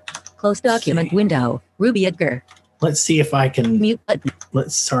business. Close document window, Ruby Edgar. Let's see if I can mute button.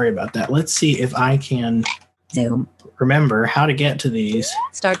 Sorry about that. Let's see if I can Zoom. Remember how to get to these.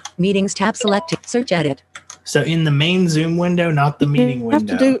 Start meetings tab selected. Search edit. So in the main Zoom window, not the meeting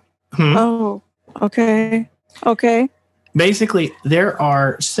window. Oh, okay. Okay. Basically, there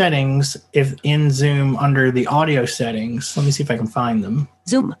are settings if in Zoom under the audio settings. Let me see if I can find them.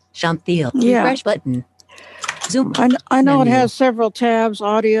 Zoom. Chantil. Refresh button. Zoom. I know menu. It has several tabs,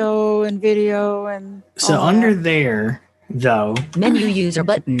 audio and video and. So under there, though. Menu user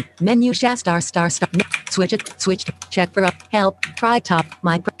button. Menu star. Switch it. Switch to check for help. Try top.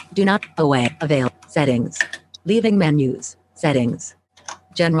 Do not away. Avail. Settings. Leaving menus. Settings.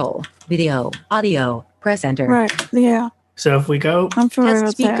 General. Video. Audio. Press enter. Right. Yeah. So if we go. I'm familiar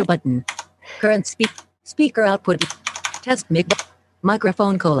with speaker button. Current speaker output. Test mic.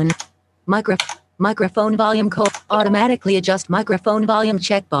 Microphone colon. Microphone volume automatically adjust microphone volume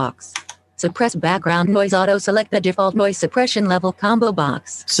checkbox. Suppress background noise auto select the default noise suppression level combo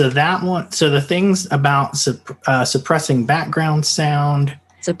box. So that one. So the things about suppressing background sound.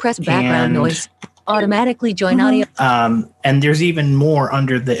 Suppress background noise. Automatically join audio. And there's even more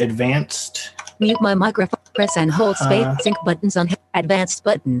under the advanced. Mute my microphone. Press and hold space. Sync buttons on advanced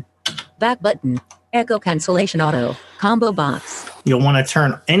button. Back button. Echo cancellation auto. Combo box. You'll want to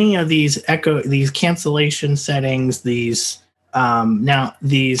turn any of these cancellation settings, these kind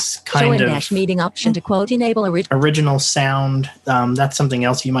of meeting option to quote enable original sound. That's something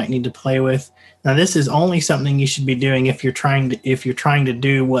else you might need to play with. Now, this is only something you should be doing if you're trying to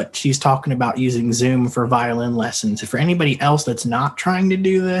do what she's talking about using Zoom for violin lessons. If for anybody else that's not trying to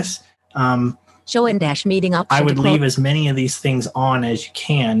do this, show and dash meeting option. I would leave as many of these things on as you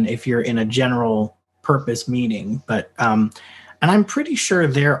can if you're in a general purpose meeting. But and I'm pretty sure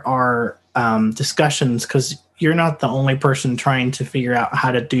there are discussions, because you're not the only person trying to figure out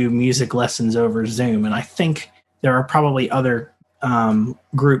how to do music lessons over Zoom. And I think there are probably other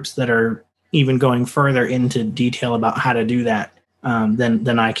groups that are even going further into detail about how to do that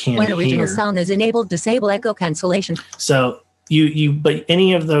than I can when original here. Sound is enabled, disable echo cancellation. So but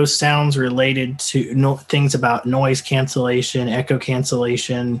any of those sounds related to things about noise cancellation, echo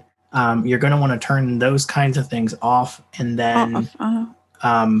cancellation, you're going to want to turn those kinds of things off, and then do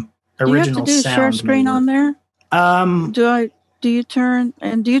you have to do sound share screen on there? Do you turn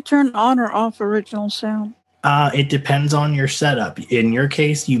on or off original sound? It depends on your setup. In your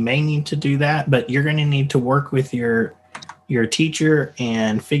case, you may need to do that, but you're going to need to work with your teacher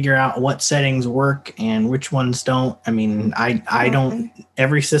and figure out what settings work and which ones don't. I mean, I don't.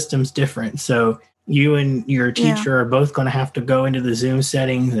 Every system's different, so you and your teacher are both going to have to go into the Zoom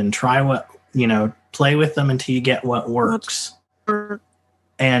settings and try play with them until you get what works.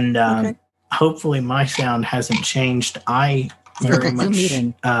 And hopefully my sound hasn't changed. I very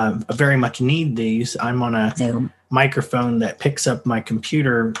much need these. I'm on a microphone that picks up my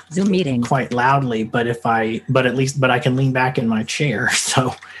computer Zoom meeting quite loudly, but I can lean back in my chair,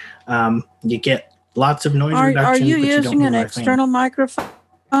 so you get lots of noise reduction. Are you using an external microphone?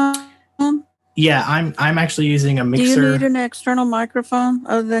 Yeah, I'm actually using a mixer. Do you need an external microphone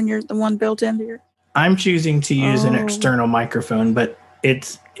other than the one built into your? I'm choosing to use an external microphone, but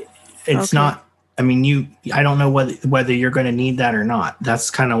it's not. I mean, I don't know whether you're going to need that or not. That's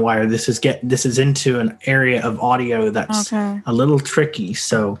kind of why this is into an area of audio that's a little tricky.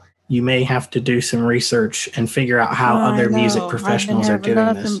 So you may have to do some research and figure out how other music professionals are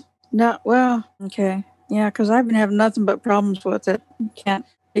doing this. Yeah, because I've been having nothing but problems with it.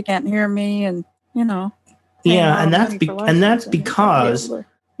 They can't hear me, and Yeah, and that's because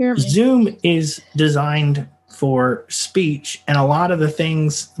Zoom is designed for speech, and a lot of the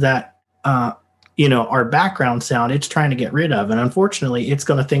things that are background sound, it's trying to get rid of. And unfortunately, it's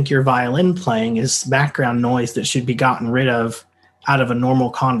going to think your violin playing is background noise that should be gotten rid of out of a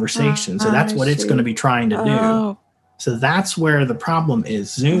normal conversation. So that's what it's going to be trying to do. So that's where the problem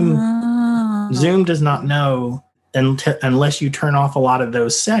is. Zoom does not know, unless you turn off a lot of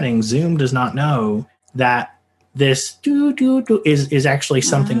those settings, Zoom does not know that this is actually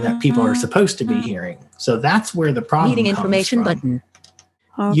something that people are supposed to be hearing. So that's where the problem meeting comes information from. button.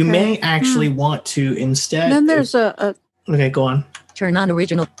 Okay. You may actually want to instead. Then there's okay, go on. Turn on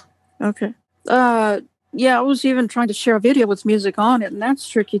original. Okay. Yeah, I was even trying to share a video with music on it, and that's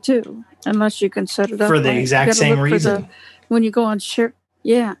tricky too, unless you can set it up for the exact same reason. When you go on share,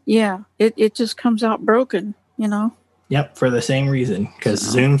 it just comes out broken, Yep, for the same reason, because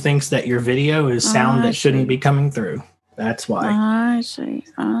Zoom thinks that your video is sound that shouldn't be coming through. That's why. I see.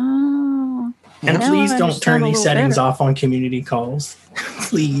 Oh. And please don't turn these settings off on community calls.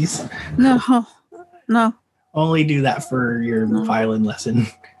 Please. No. Only do that for your violin lesson.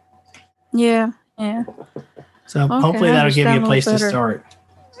 Yeah. So hopefully that'll give you a place to start.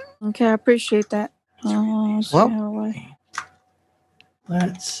 Okay, I appreciate that.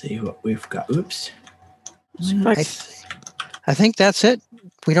 Let's see what we've got. Oops. I think that's it.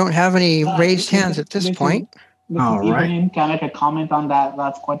 We don't have any raised hands at this point. All right. Can I make a comment on that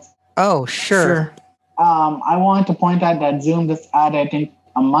last question? Oh, sure. I wanted to point out that Zoom just added, I think,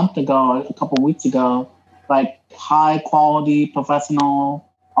 a couple of weeks ago, like high quality professional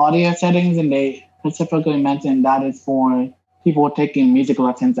audio settings, and they specifically mentioned that is for people taking music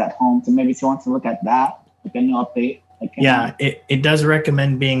lessons at home. So maybe if you want to look at that, like a new update. It does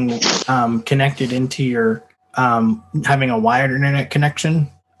recommend being connected into your having a wired internet connection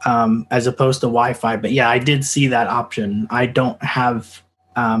as opposed to Wi-Fi. But yeah, I did see that option. I don't have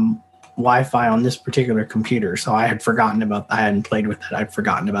Wi-Fi on this particular computer, so I had forgotten about. I hadn't played with it. I'd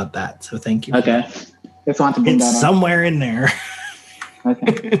forgotten about that. So thank you. Okay, just want to bring that up. It's somewhere in there.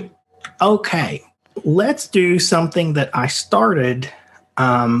 Okay. Okay, let's do something that I started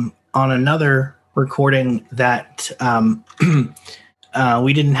on another recording that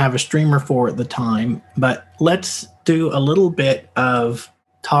we didn't have a streamer for at the time, but let's do a little bit of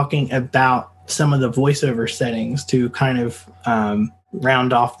talking about some of the voiceover settings to kind of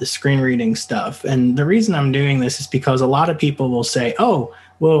round off the screen reading stuff. And the reason I'm doing this is because a lot of people will say, oh,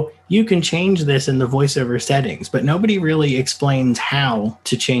 well, you can change this in the voiceover settings, but nobody really explains how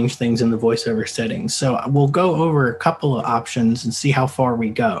to change things in the voiceover settings. So we'll go over a couple of options and see how far we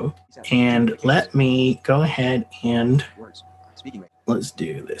go. And let me go ahead and let's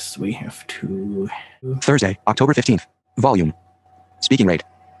do this. We have to... Thursday, October 15th. Volume. Speaking rate.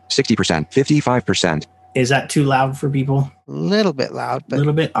 60%, 55%. Is that too loud for people? A little bit loud, but a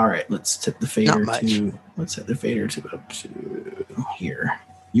little bit. All right, let's set the fader not much. Let's set the fader to up to here.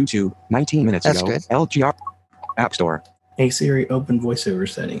 YouTube, 19 minutes That's ago. good. LGR. App Store. Hey Siri, open voiceover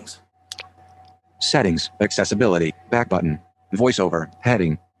settings. Settings. Accessibility. Back button. Voiceover.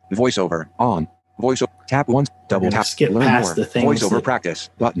 Heading. Voiceover. On. Voiceover. Tap once. Double gonna tap. skip Learn past more. the things Voiceover that- practice.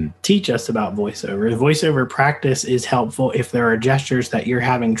 Button. Teach us about voiceover. Voiceover practice is helpful if there are gestures that you're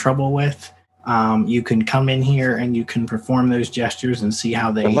having trouble with. You can come in here and you can perform those gestures and see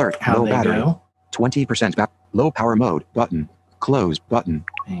how they Alert. Low battery. go. 20% back. Low power mode. Button. Close. Button.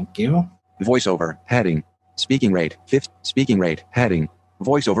 Thank you. Voiceover. Heading. Speaking rate. 50. Speaking rate. Heading.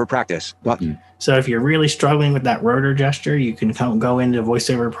 Voiceover practice. Button. So if you're really struggling with that rotor gesture, you can go into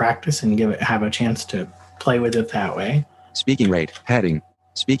voiceover practice and have a chance to play with it that way. Speaking rate. Heading.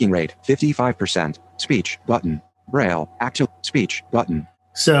 Speaking rate. 55%. Speech. Button. Braille. Actual. Speech. Button.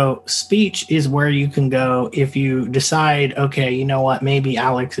 So speech is where you can go if you decide, okay, you know what, maybe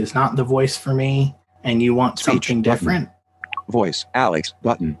Alex is not the voice for me and you want Speech something button. different. Voice. Alex.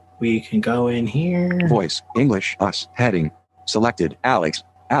 Button. We can go in here. Voice. English. Us. Heading. Selected. Alex.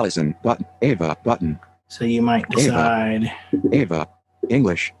 Allison. Button. Ava. Button. So you might decide, Ava.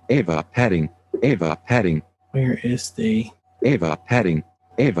 English. Ava. Heading. Ava. Heading. where is the, Ava. Heading.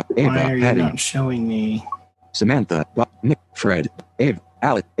 Ava. why Ava. are you Heading. not showing me? Samantha. Nick. Fred. Ava.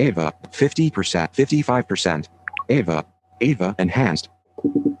 Alex. Ava. 50%. 55%. Ava. Ava. Enhanced.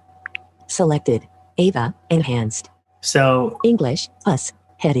 Selected. Ava. Enhanced. So English. Us.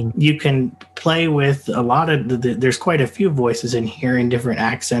 Heading. you can play with a lot of there's quite a few voices in here in different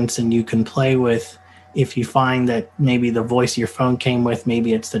accents, and you can play with, if you find that maybe the voice your phone came with,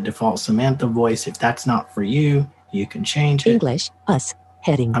 maybe it's the default Samantha voice. If that's not for you, you can change it. English. Us.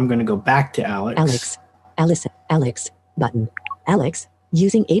 Heading. I'm going to go back to Alex. Alex. Allison. Alex. Button. Alex.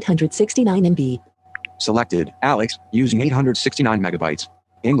 Using 869 MB. Selected. Alex. Using 869 megabytes.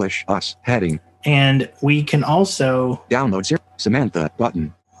 English. Us. Heading. And we can also Download. Samantha.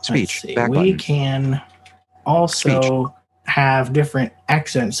 Button. let's Speech. see, Back we button. can also have different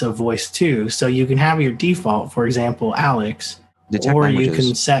accents of voice too. So you can have your default, for example, Alex, Detect or languages. you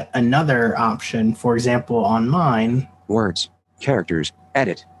can set another option. For example, on mine, Words. Characters.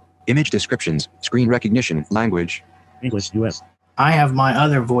 Edit. Image descriptions. Screen recognition. Language. English US. I have my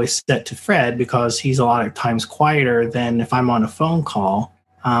other voice set to Fred because he's a lot of times quieter than if I'm on a phone call.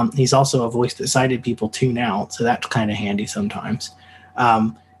 He's also a voice that sighted people tune out, so that's kind of handy sometimes.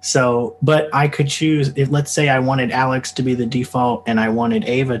 But I could choose, if let's say I wanted Alex to be the default and I wanted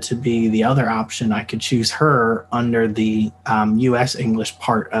Ava to be the other option, I could choose her under the US English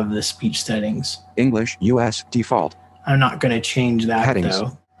part of the speech settings. English. US. Default. I'm not going to change that Headings.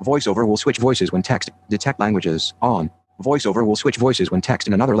 though. Voiceover will switch voices when text. Detect languages. On. Voiceover will switch voices when text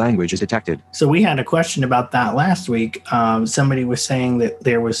in another language is detected. So we had a question about that last week. Somebody was saying that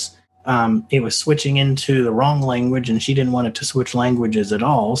there was it was switching into the wrong language, and she didn't want it to switch languages at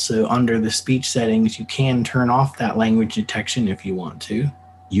all. So under the speech settings, you can turn off that language detection if you want to.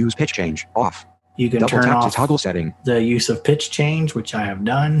 Use pitch change. Off. You can Double turn tap off to toggle setting. the use of pitch change, which I have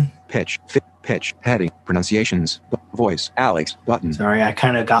done. Pitch. Pitch. Heading. Pronunciations. Voice. Alex. Button. Sorry, I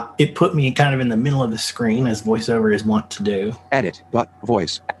kind of it put me kind of in the middle of the screen, as voiceover is wont to do. Edit.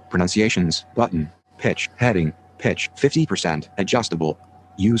 Voice. Pronunciations. Button. Pitch. Heading. Pitch. 50%. Adjustable.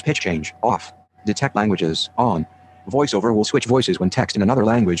 Use pitch change. Off. Detect languages. On. Voiceover will switch voices when text in another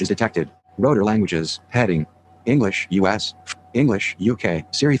language is detected. Rotor languages. Heading. English. US. English. UK.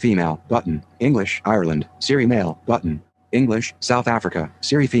 Siri female. Button. English. Ireland. Siri male. Button. English. South Africa.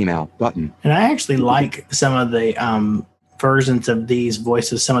 Siri female. Button. And I actually like some of the versions of these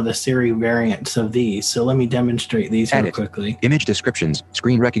voices, some of the Siri variants of these. So let me demonstrate these real Edit. quickly. Image descriptions.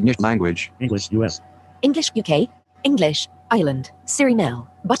 Screen recognition. Language. English US. English UK, English, Ireland, Siri male,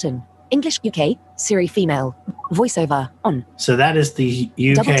 button. English UK, Siri female, voiceover, on. So that is the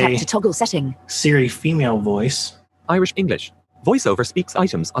Double tap UK to toggle setting. Siri female voice. Irish English. VoiceOver speaks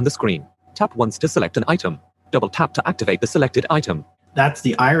items on the screen. Tap once to select an item. Double tap to activate the selected item. That's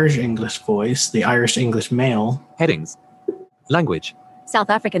the Irish English voice, the Irish English male. Headings. Language. South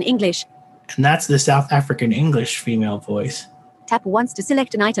African English. And that's the South African English female voice. Tap once to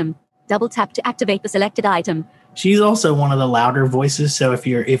select an item. Double tap to activate the selected item. She's also one of the louder voices. So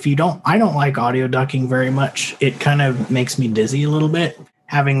I don't like audio ducking very much. It kind of makes me dizzy a little bit,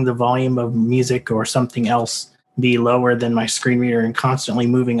 having the volume of music or something else be lower than my screen reader and constantly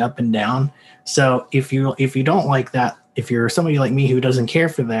moving up and down. So if you don't like that, if you're somebody like me who doesn't care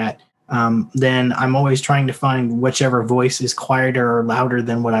for that, then I'm always trying to find whichever voice is quieter or louder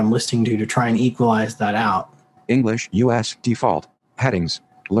than what I'm listening to try and equalize that out. English US default. Headings.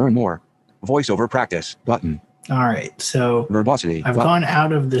 Learn more. Voiceover practice button. All right. So verbosity. I've gone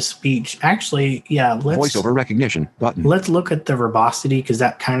out of the speech. Actually, yeah. Voiceover recognition button. Let's look at the verbosity because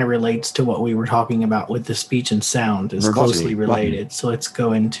that kind of relates to what we were talking about with the speech and sound is closely related. Button. So let's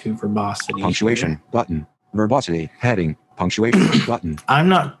go into verbosity. Punctuation button. Verbosity heading. Punctuation button. I'm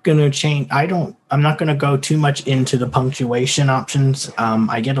not going to change. I'm not going to go too much into the punctuation options.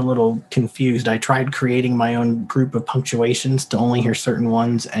 I get a little confused. I tried creating my own group of punctuations to only hear certain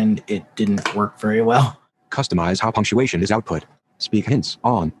ones, and it didn't work very well. Customize how punctuation is output. Speak hints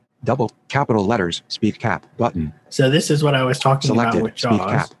on. Double capital letters. Speak cap button. So this is what I was talking about with Jaws. Speak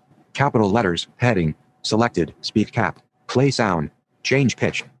cap. Capital letters. Heading. Selected. Speak cap. Play sound. Change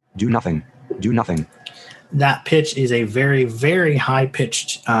pitch. Do nothing. Do nothing. That pitch is a very, very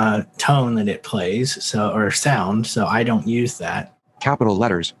high-pitched tone that it plays, or sound, so I don't use that. Capital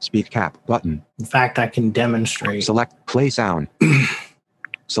letters, speak cap, button. In fact, I can demonstrate. Select play sound.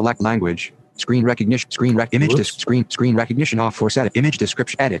 Select language. Screen recognition. Screen recognition off for set. Image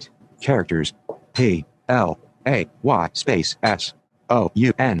description. Edit. Characters. P L A Y space S O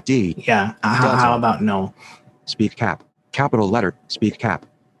U N D. Yeah. How about no? Speak cap. Capital letter. Speak cap.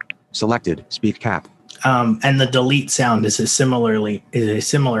 Selected. Speak cap. And the delete sound is a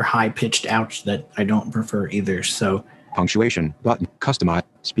similar high-pitched ouch that I don't prefer either. So punctuation button. Customize.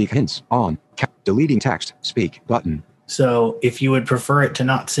 Speak hints on. Deleting text. Speak button. So if you would prefer it to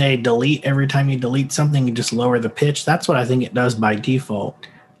not say delete every time you delete something, you just lower the pitch. That's what I think it does by default.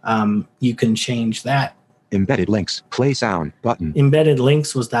 You can change that. Embedded links. Play sound button. Embedded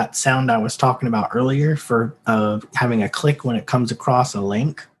links was that sound I was talking about earlier for having a click when it comes across a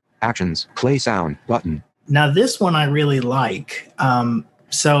link. Actions. Play sound button. Now this one I really like.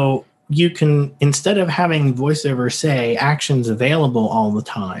 So you can, instead of having VoiceOver say actions available all the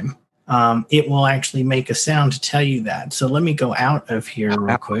time, it will actually make a sound to tell you that. So let me go out of here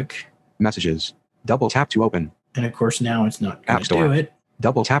real quick. Messages. Double tap to open. And of course now it's not going to do it.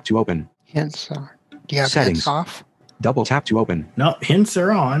 Double tap to open. Hints are. Do you have settings hints off? Double tap to open. No, hints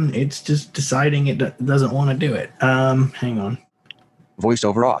are on. It's just deciding it doesn't want to do it. Hang on.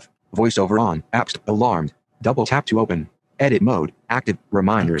 VoiceOver off. VoiceOver on. Apps alarmed. Double tap to open. Edit mode. Active.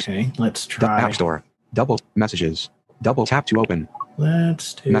 Reminders. Okay, let's try. App Store. Double messages. Double tap to open.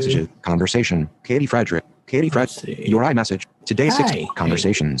 Let's do messages. Conversation. Katie Frederick. Katie Frederick. Your iMessage. Today 6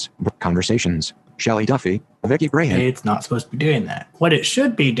 conversations. Conversations. Shelley Duffy. Vicky Graham. It's not supposed to be doing that. What it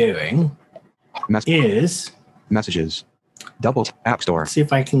should be doing is messages. Double App Store. See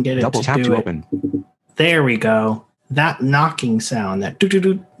if I can get it double to tap do to it. Open. There we go. That knocking sound, that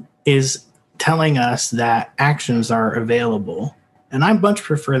doo-doo-doo, is telling us that actions are available. And I much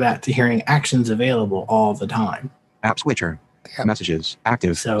prefer that to hearing actions available all the time. App switcher. Messages.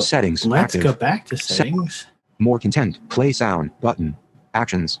 Active. So settings. Let's active. go back to settings. More content. Play sound. Button.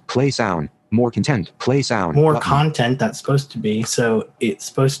 Actions. Play sound. More content. Play sound. More button. content, that's supposed to be. So it's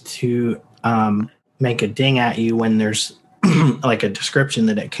supposed to make a ding at you when there's like a description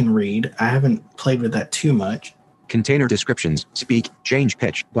that it can read. I haven't played with that too much. Container descriptions. Speak. Change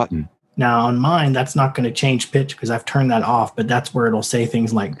pitch. Button. Now on mine, that's not going to change pitch because I've turned that off, but that's where it'll say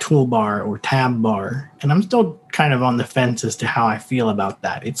things like toolbar or tab bar. And I'm still kind of on the fence as to how I feel about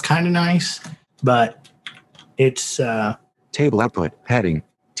that. It's kind of nice, but it's table output heading.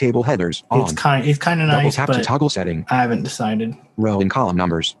 Table headers on. It's kind of nice. Double tap but to toggle setting. I haven't decided. Row and column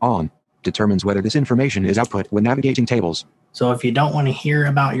numbers on. Determines whether this information is output when navigating tables. So if you don't want to hear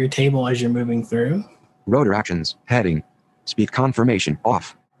about your table as you're moving through. Rotor actions heading. Speak confirmation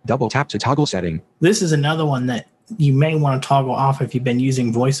off. Double tap to toggle setting. This is another one that you may want to toggle off if you've been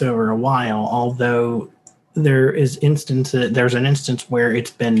using VoiceOver a while, although there's an instance where it's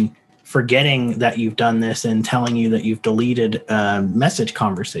been forgetting that you've done this and telling you that you've deleted a message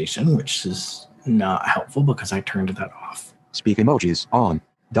conversation, which is not helpful because I turned that off. Speak emojis on.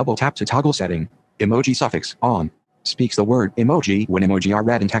 Double tap to toggle setting. Emoji suffix on. Speaks the word emoji when emoji are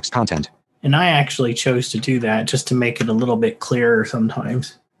read in text content. And I actually chose to do that just to make it a little bit clearer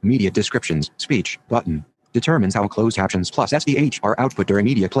sometimes. Media descriptions, speech, button. Determines how closed captions plus SVH are output during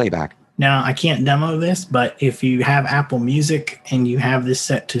media playback. Now, I can't demo this, but if you have Apple Music and you have this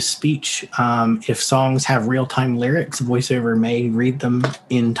set to speech, if songs have real-time lyrics, VoiceOver may read them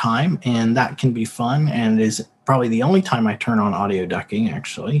in time, and that can be fun and is probably the only time I turn on audio ducking,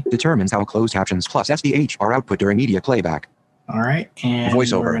 actually. Determines how closed captions plus SVH are output during media playback. All right. And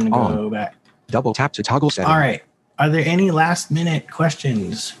Voiceover we're going to on. go back. Double tap to toggle setting. All right. Are there any last minute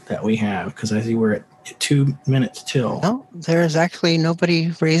questions that we have? Because I see we're at 2 minutes till. No, there's actually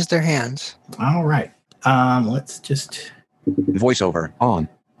nobody raised their hands. All right. Let's just. Voiceover on.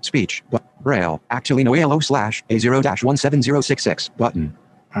 Speech. Braille. Actually no ALO/A0-17066 button.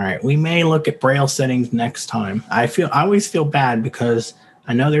 All right. We may look at Braille settings next time. I always feel bad because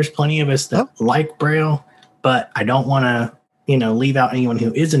I know there's plenty of us that like Braille, but I don't want to, leave out anyone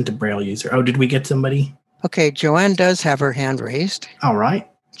who isn't a Braille user. Oh, did we get somebody? Okay, Joanne does have her hand raised. All right.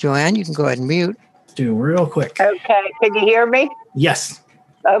 Joanne, you can go ahead and mute. Do real quick. Okay. Can you hear me? Yes.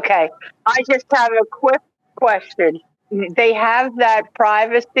 Okay. I just have a quick question. They have that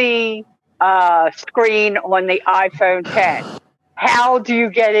privacy screen on the iPhone 10. How do you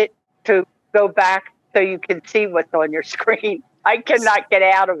get it to go back so you can see what's on your screen? I cannot get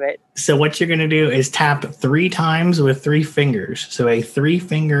out of it. So what you're going to do is tap 3 times with 3 fingers. So a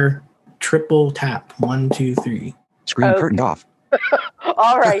 3-finger triple tap. 1, 2, 3. Screen curtained off.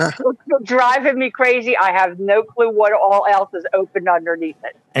 All right. It's driving me crazy. I have no clue what all else is open underneath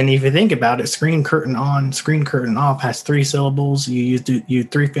it. And if you think about it, screen curtain on, screen curtain off has 3 syllables. You use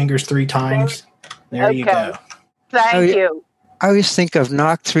 3 fingers 3 times. There you go. Thank you. I always think of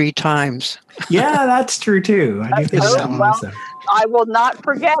knock 3 times. Yeah, that's true too. I do think of that one also. I will not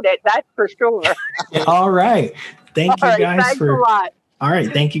forget it. That's for sure. All right. Thank you guys thanks for. a lot. All right.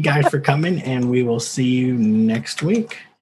 Thank you guys for coming, and we will see you next week.